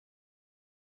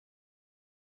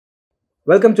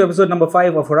Welcome to episode number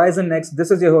 5 of HorizonNext. This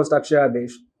is your host Akshay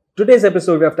Adesh. Today's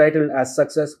episode we have titled as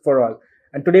Success for All.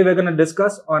 And today we're going to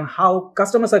discuss on how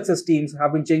customer success teams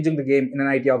have been changing the game in an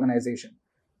IT organization.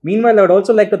 Meanwhile, I would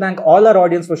also like to thank all our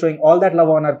audience for showing all that love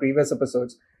on our previous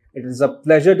episodes. It is a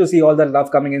pleasure to see all that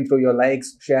love coming in through your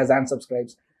likes, shares and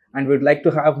subscribes. And we'd like to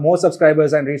have more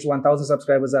subscribers and reach 1000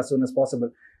 subscribers as soon as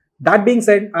possible. That being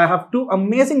said, I have two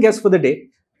amazing guests for the day.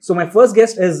 So my first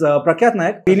guest is Prakyat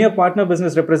Nayak, Senior Partner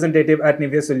Business Representative at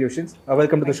Nivea Solutions.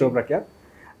 Welcome to the show, Prakyat.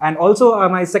 And also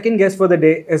my second guest for the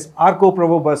day is Arko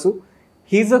Provo Basu.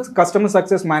 He's a Customer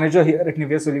Success Manager here at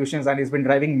Nivea Solutions and he's been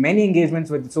driving many engagements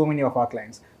with so many of our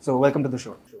clients. So welcome to the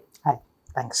show. Hi,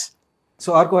 thanks.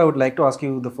 So Arko, I would like to ask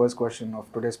you the first question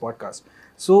of today's podcast.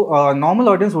 So normal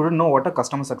audience wouldn't know what a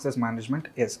Customer Success Management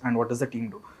is and what does the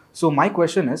team do. So my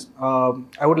question is,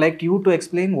 I would like you to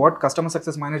explain what Customer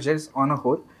Success Manager is on a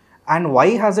whole and why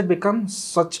has it become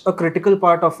such a critical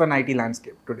part of an IT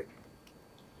landscape today?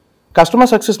 Customer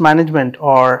Success Management,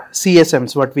 or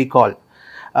CSMs, what we call,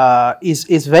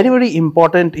 is very, very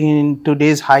important in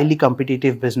today's highly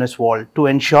competitive business world to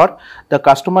ensure the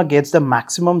customer gets the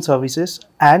maximum services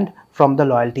and from the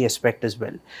loyalty aspect as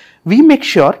well. We make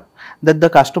sure that the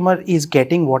customer is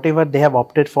getting whatever they have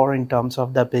opted for in terms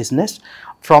of the business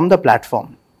from the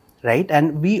platform, right?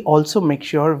 And we also make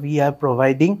sure we are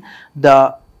providing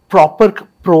the proper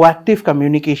proactive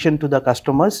communication to the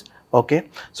customers, okay,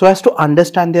 so as to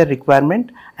understand their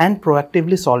requirement and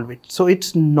proactively solve it. So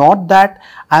it's not that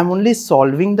I'm only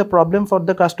solving the problem for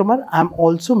the customer, I'm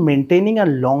also maintaining a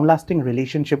long-lasting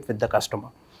relationship with the customer.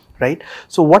 Right.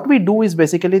 So what we do is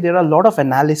basically there are a lot of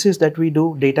analysis that we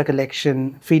do, data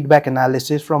collection, feedback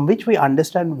analysis, from which we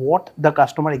understand what the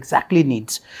customer exactly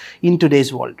needs in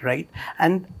today's world, right?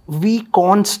 And we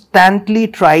constantly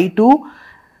try to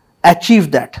achieve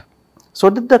that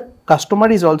so that the customer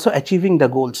is also achieving the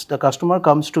goals. The customer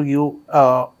comes to you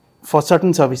for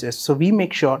certain services. So we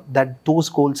make sure that those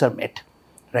goals are met,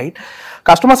 right?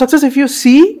 Customer success, if you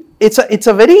see, it's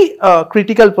a very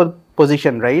critical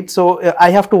position, right? So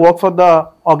I have to work for the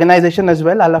organization as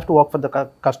well. I'll have to work for the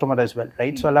customer as well,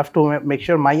 right? So I'll have to make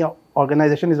sure my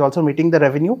organization is also meeting the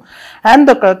revenue and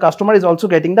the customer is also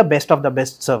getting the best of the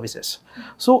best services.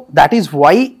 So that is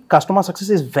why customer success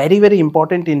is very, very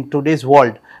important in today's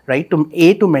world, right?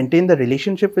 To maintain the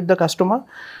relationship with the customer,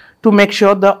 to make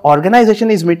sure the organization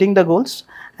is meeting the goals,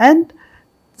 and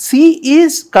C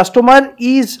is customer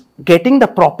is getting the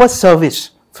proper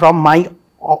service from my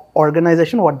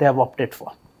organization what they have opted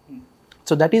for.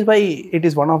 So that is why it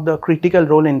is one of the critical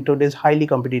role in today's highly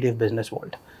competitive business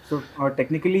world. So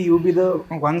technically you be the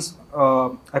once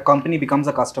a company becomes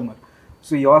a customer.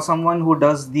 So you're someone who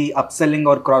does the upselling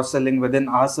or cross-selling within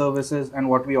our services and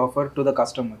what we offer to the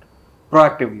customer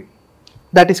proactively.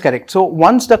 That is correct. So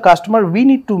once the customer, we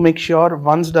need to make sure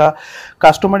once the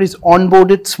customer is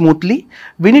onboarded smoothly,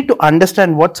 we need to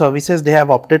understand what services they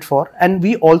have opted for, and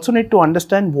we also need to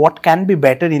understand what can be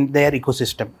better in their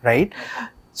ecosystem, right?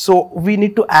 So we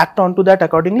need to act onto that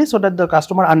accordingly so that the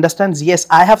customer understands, yes,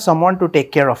 I have someone to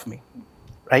take care of me,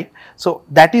 right? So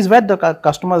that is where the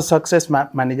customer success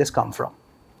managers come from.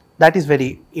 That is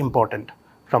very important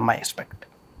from my aspect.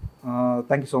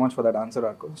 Thank you so much for that answer,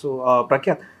 Arko. So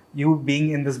Prakyat, you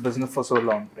being in this business for so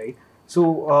long, right? So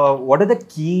what are the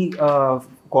key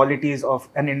qualities of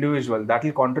an individual that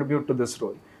will contribute to this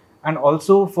role? And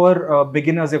also for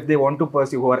beginners, if they want to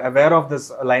pursue, who are aware of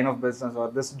this line of business or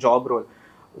this job role,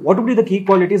 what would be the key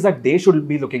qualities that they should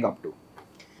be looking up to?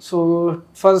 So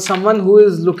for someone who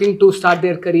is looking to start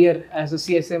their career as a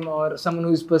CSM or someone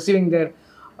who is pursuing their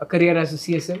career as a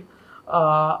CSM,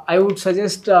 I would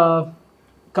suggest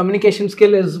communication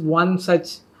skill is one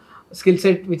such skill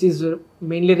set which is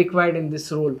mainly required in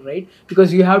this role, right?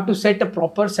 Because you have to set a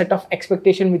proper set of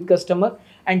expectation with customer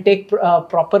and take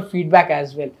proper feedback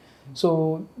as well.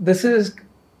 So this is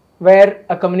where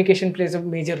a communication plays a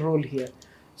major role here.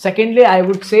 Secondly, I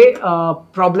would say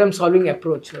problem solving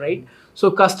approach, right? So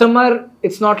customer,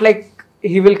 it's not like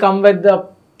he will come with the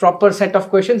proper set of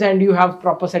questions and you have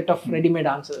proper set of ready-made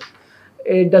answers.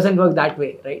 It doesn't work that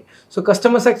way, right? So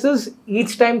customer success,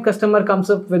 each time customer comes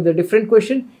up with a different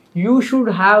question, you should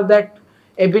have that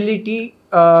ability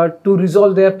to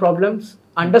resolve their problems,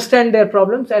 understand their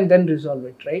problems and then resolve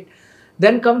it, right?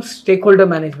 Then comes stakeholder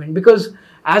management, because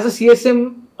as a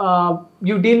CSM,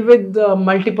 you deal with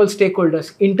multiple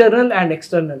stakeholders, internal and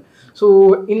external.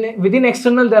 So within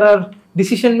external, there are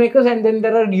decision makers and then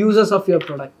there are users of your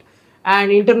product.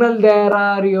 And internal, there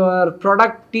are your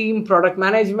product team, product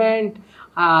management,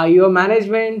 your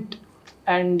management,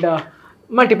 and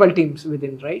multiple teams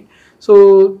within, right?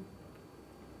 So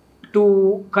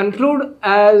to conclude,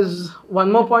 as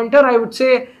one more pointer, I would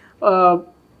say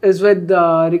is with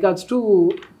regards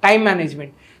to time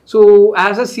management. So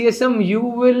as a CSM, you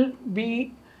will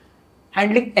be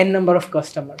handling n number of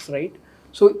customers, right?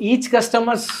 So each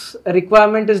customer's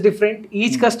requirement is different.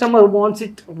 Each customer wants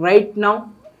it right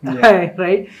now,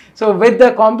 right? So with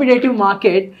the competitive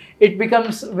market, it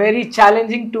becomes very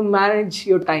challenging to manage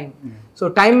your time. So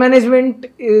time management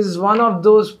is one of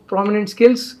those prominent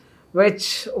skills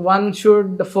which one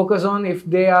should focus on if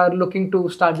they are looking to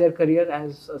start their career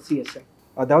as a CSM.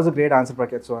 That was a great answer,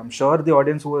 Prakyat. So I'm sure the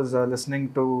audience who was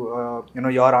listening to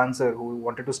your answer, who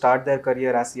wanted to start their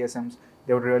career as CSMs,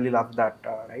 they would really love that,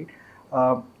 right?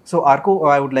 So Arko,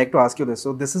 I would like to ask you this.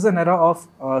 So this is an era of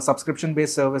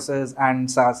subscription-based services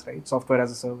and SaaS, right? Software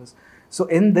as a service. So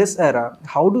in this era,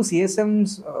 how do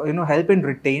CSMs help in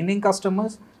retaining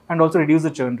customers and also reduce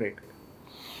the churn rate?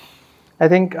 I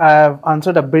think I've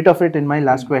answered a bit of it in my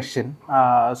last question.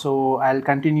 So I'll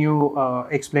continue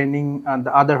explaining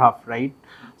the other half, right?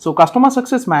 So customer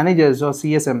success managers or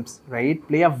CSMs, right,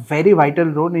 play a very vital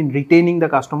role in retaining the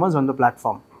customers on the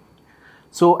platform.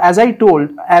 So as I told,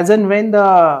 as and when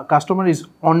the customer is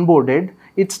onboarded,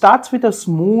 it starts with a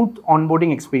smooth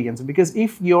onboarding experience, because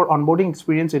if your onboarding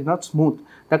experience is not smooth,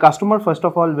 the customer first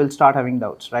of all will start having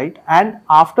doubts, right? And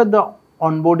after the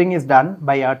onboarding is done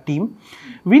by our team,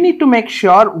 we need to make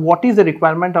sure what is the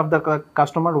requirement of the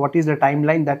customer, what is the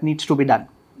timeline that needs to be done,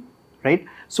 right?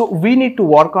 So we need to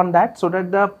work on that so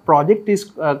that the project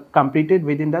is completed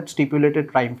within that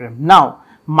stipulated time frame. Now,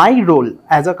 my role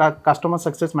as a customer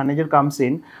success manager comes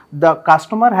in, the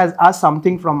customer has asked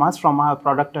something from us, from our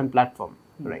product and platform,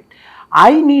 right?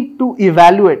 I need to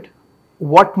evaluate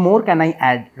what more can I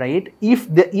add, right? If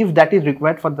that is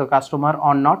required for the customer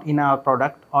or not in our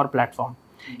product or platform,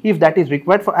 if that is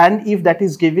required for, and if that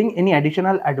is giving any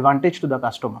additional advantage to the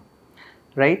customer,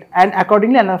 right? And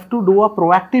accordingly, I have to do a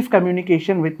proactive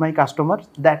communication with my customer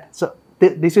that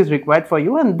this is required for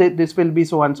you and this will be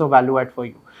so and so value add for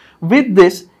you. With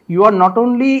this, you are not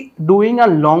only doing a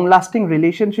long-lasting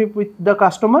relationship with the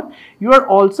customer, you are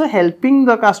also helping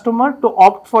the customer to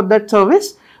opt for that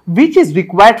service which is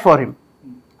required for him.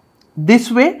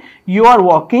 This way, you are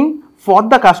working for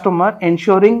the customer,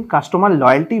 ensuring customer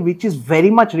loyalty, which is very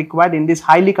much required in this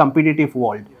highly competitive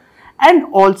world, and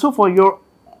also for your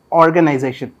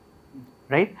organization,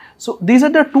 right? So these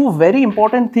are the two very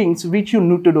important things which you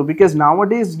need to do, because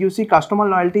nowadays you see customer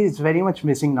loyalty is very much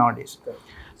missing nowadays.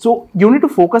 So you need to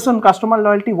focus on customer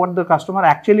loyalty, what the customer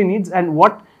actually needs and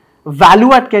what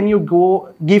value add can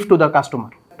you give to the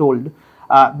customer. Told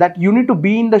that you need to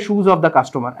be in the shoes of the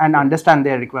customer and understand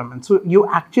their requirements. So you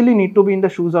actually need to be in the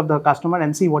shoes of the customer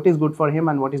and see what is good for him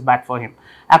and what is bad for him.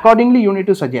 Accordingly, you need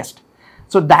to suggest.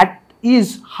 So that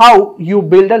is how you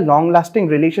build a long-lasting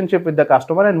relationship with the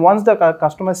customer. And once the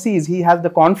customer sees he has the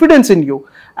confidence in you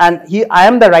and I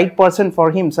am the right person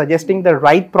for him, suggesting the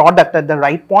right product at the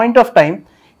right point of time,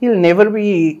 he'll never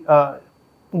be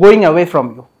going away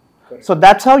from you. Correct. So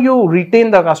that's how you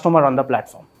retain the customer on the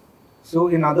platform. So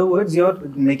in other words, you're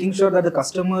making sure that the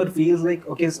customer feels like,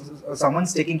 okay,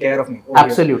 someone's taking care of me. Okay.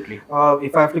 Absolutely.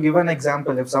 If I have to give an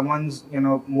example, if someone's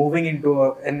moving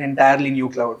into an entirely new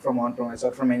cloud from on-premise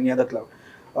or from any other cloud,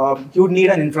 you would need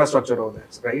an infrastructure over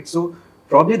there, right? So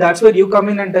probably that's where you come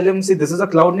in and tell him, see, this is a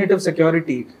cloud-native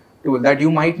security tool that you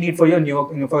might need for your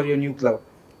new cloud.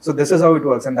 So this is how it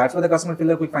works, and that's where the customer feels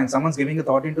like, we find someone's giving a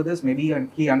thought into this. Maybe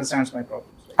he understands my problems.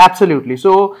 Absolutely.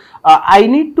 So I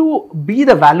need to be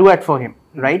the value add for him,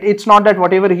 right? It's not that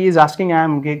whatever he is asking, I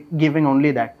am giving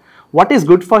only that. What is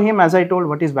good for him, as I told,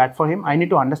 what is bad for him, I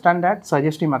need to understand that,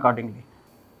 suggest him accordingly.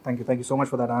 Thank you so much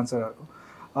for that answer.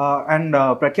 And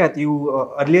Prakyat,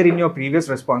 you earlier in your previous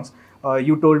response,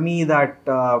 you told me that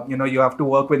you have to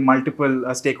work with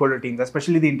multiple stakeholder teams,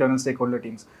 especially the internal stakeholder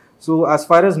teams. So as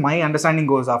far as my understanding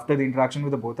goes, after the interaction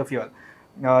with the both of you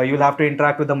all, you'll have to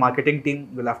interact with the marketing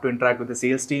team, you'll have to interact with the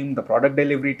sales team, the product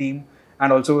delivery team,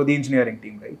 and also the engineering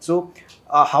team, right? So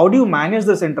how do you manage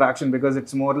this interaction? Because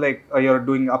it's more like you're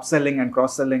doing upselling and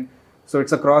cross-selling. So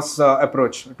it's a cross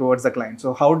approach towards the client.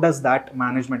 So how does that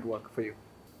management work for you?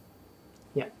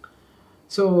 Yeah.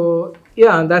 So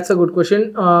yeah, that's a good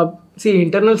question. See,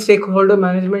 internal stakeholder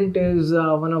management is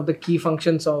one of the key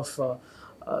functions of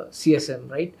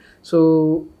CSM, right?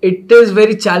 So it is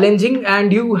very challenging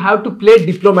and you have to play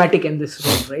diplomatic in this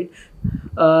role,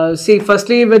 right? See,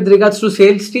 firstly, with regards to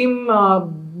sales team,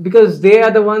 because they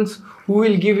are the ones who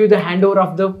will give you the handover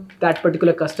of that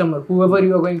particular customer, whoever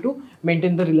you are going to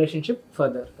maintain the relationship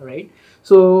further, right?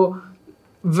 So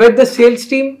with the sales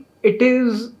team, it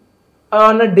is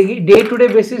on a day-to-day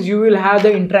basis, you will have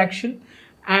the interaction,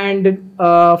 and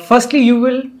firstly, you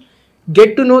will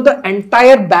get to know the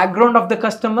entire background of the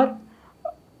customer,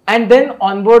 and then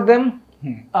onboard them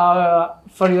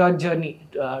for your journey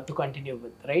to continue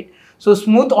with, right? So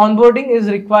smooth onboarding is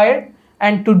required,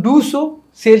 and to do so,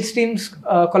 sales teams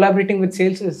collaborating with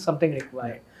sales is something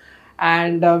required.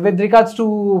 And with regards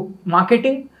to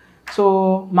marketing,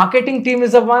 so marketing team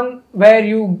is the one where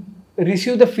you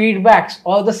receive the feedbacks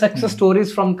or the success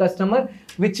stories from customer,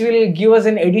 which will give us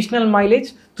an additional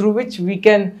mileage through which we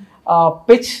can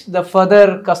pitch the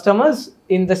further customers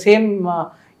in the same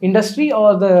industry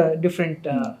or the different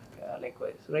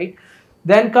likewise, right?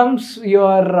 Then comes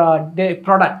your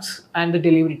products and the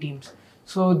delivery teams.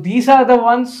 So these are the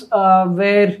ones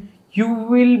where you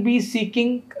will be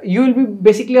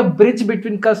basically a bridge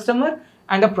between customer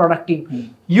and a product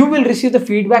team. You will receive the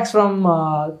feedbacks from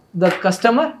the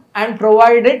customer and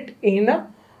provide it in a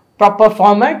proper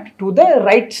format to the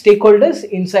right stakeholders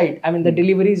inside, I mean the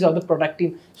deliveries or the product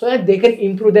team, so that they can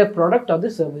improve their product or the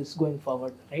service going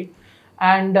forward, right?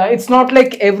 And it's not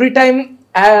like every time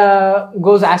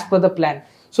goes as per the plan.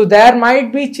 So there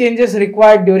might be changes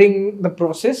required during the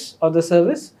process or the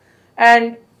service,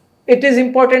 and it is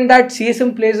important that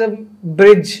CSM plays a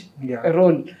bridge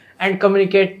role and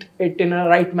communicate it in a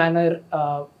right manner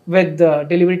with the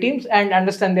delivery teams and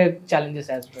understand their challenges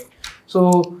as well.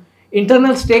 So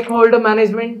internal stakeholder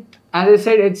management, as I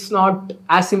said, it's not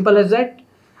as simple as that.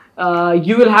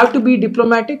 You will have to be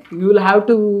diplomatic. You will have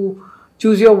to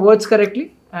choose your words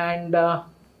correctly, and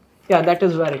that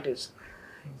is where it is.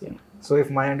 Yeah. So if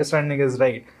my understanding is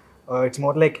right, it's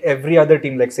more like every other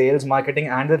team, like sales, marketing,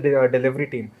 and the delivery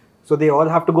team. So they all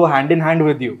have to go hand in hand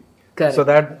with you. Correct. So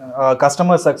that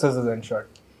customer success is ensured.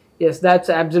 Yes, that's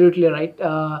absolutely right.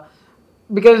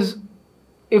 Because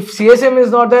if CSM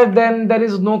is not there, then there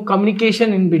is no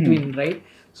communication in between, right?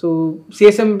 So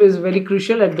CSM is very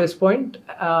crucial at this point.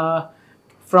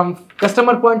 From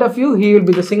customer point of view, he will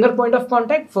be the single point of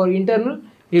contact. For internal,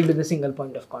 he will be the single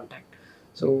point of contact.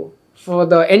 So for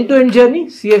the end-to-end journey,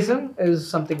 CSM is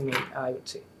something main, I would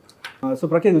say. So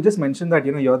Prakhya, you just mentioned that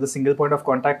you're the single point of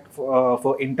contact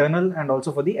for internal and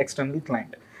also for the external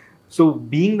client. So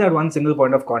being that one single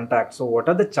point of contact, so what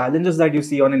are the challenges that you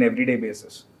see on an everyday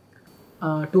basis?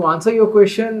 To answer your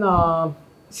question,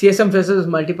 CSM faces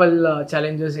multiple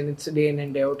challenges in its day in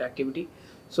and day out activity.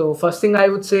 So first thing I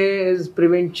would say is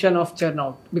prevention of churn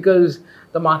out, because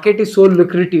the market is so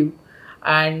lucrative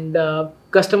and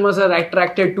customers are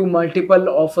attracted to multiple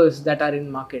offers that are in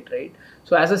market, right?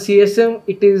 So as a CSM,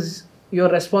 it is your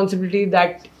responsibility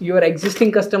that your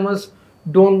existing customers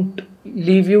don't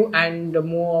leave you and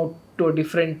move out to a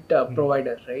different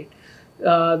provider, right?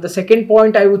 The second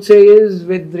point I would say is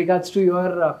with regards to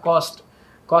your cost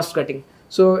cutting.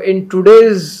 So in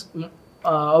today's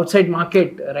outside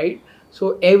market, right?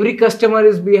 So every customer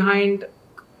is behind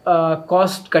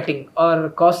cost cutting or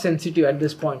cost sensitive at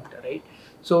this point, right?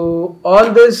 So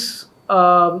all this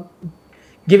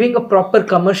giving a proper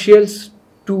commercials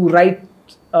to right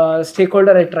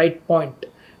stakeholder at right point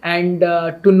and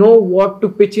to know what to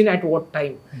pitch in at what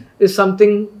time is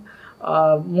something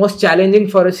most challenging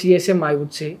for a CSM, I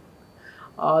would say.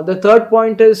 The third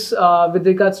point is with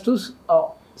regards to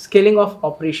scaling of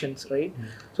operations, right?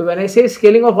 So when I say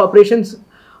scaling of operations,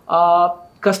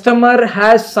 customer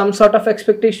has some sort of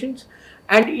expectations,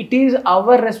 and it is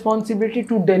our responsibility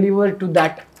to deliver to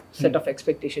that set of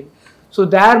expectation. So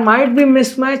there might be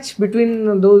mismatch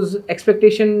between those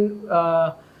expectation.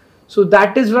 So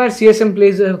that is where CSM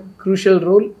plays a crucial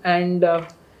role, and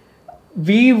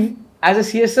we as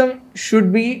a CSM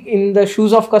should be in the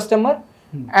shoes of customer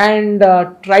and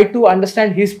try to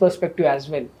understand his perspective as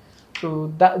well.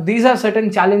 So these are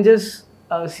certain challenges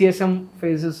CSM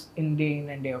faces in day in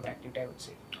and day out activity, I would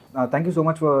say. Thank you so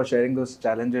much for sharing those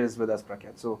challenges with us,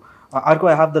 Prakhya. So, Arko,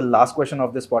 I have the last question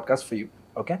of this podcast for you.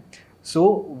 Okay.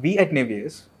 So, we at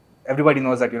Navies, everybody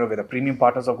knows that, we're the premium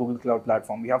partners of Google Cloud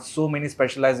Platform. We have so many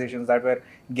specializations that we're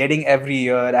getting every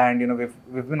year, and,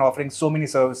 we've been offering so many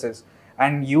services.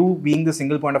 And you being the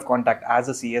single point of contact as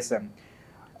a CSM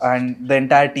and the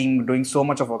entire team doing so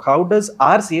much of work, how does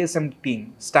our CSM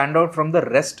team stand out from the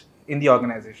rest in the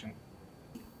organization?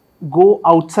 Go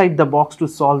outside the box to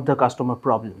solve the customer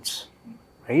problems,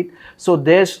 right? So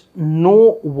there's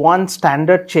no one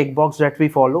standard checkbox that we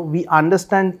follow. We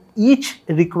understand each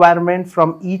requirement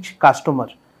from each customer,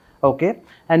 okay?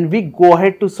 And we go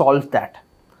ahead to solve that,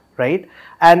 right?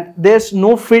 And there's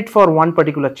no fit for one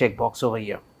particular checkbox over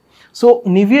here. So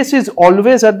Navies is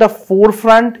always at the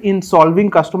forefront in solving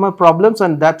customer problems,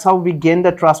 and that's how we gain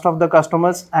the trust of the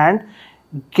customers and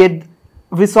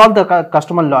we solve the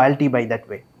customer loyalty by that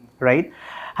way, right?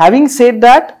 Having said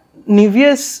that,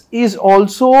 Navies is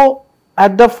also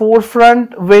at the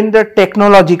forefront when the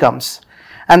technology comes.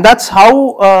 And that's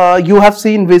how you have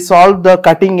seen we solve the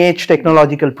cutting edge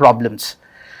technological problems.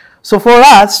 So for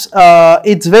us,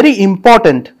 it's very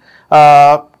important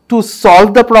to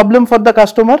solve the problem for the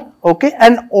customer, okay,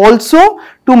 and also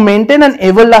to maintain an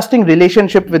everlasting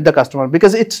relationship with the customer,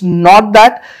 because it's not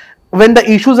that when the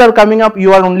issues are coming up,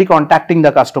 you are only contacting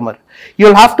the customer.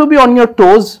 You'll have to be on your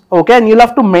toes, okay, and you'll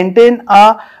have to maintain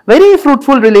a very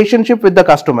fruitful relationship with the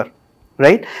customer,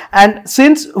 right? And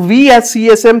since we as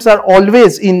CSMs are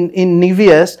always in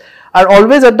Nevius, are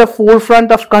always at the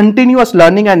forefront of continuous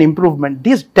learning and improvement,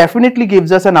 this definitely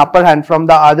gives us an upper hand from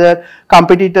the other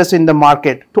competitors in the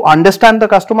market to understand the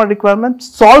customer requirements,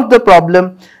 solve the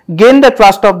problem, gain the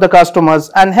trust of the customers,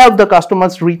 and help the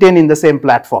customers retain in the same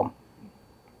platform.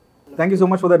 Thank you so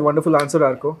much for that wonderful answer,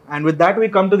 Arko. And with that, we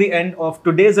come to the end of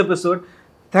today's episode.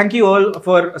 Thank you all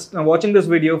for watching this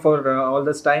video for all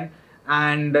this time.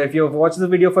 And if you have watched the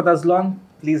video for this long,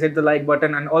 please hit the like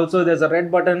button. And also there's a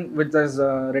red button which is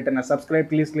written as subscribe.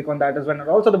 Please click on that as well. And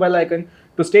also the bell icon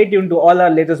to stay tuned to all our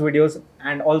latest videos.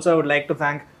 And also I would like to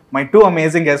thank my two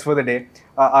amazing guests for the day,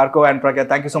 Arko and Pragya.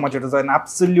 Thank you so much. It was an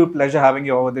absolute pleasure having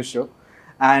you over this show.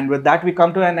 And with that, we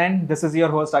come to an end. This is your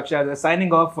host, Akshay,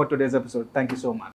 signing off for today's episode. Thank you so much.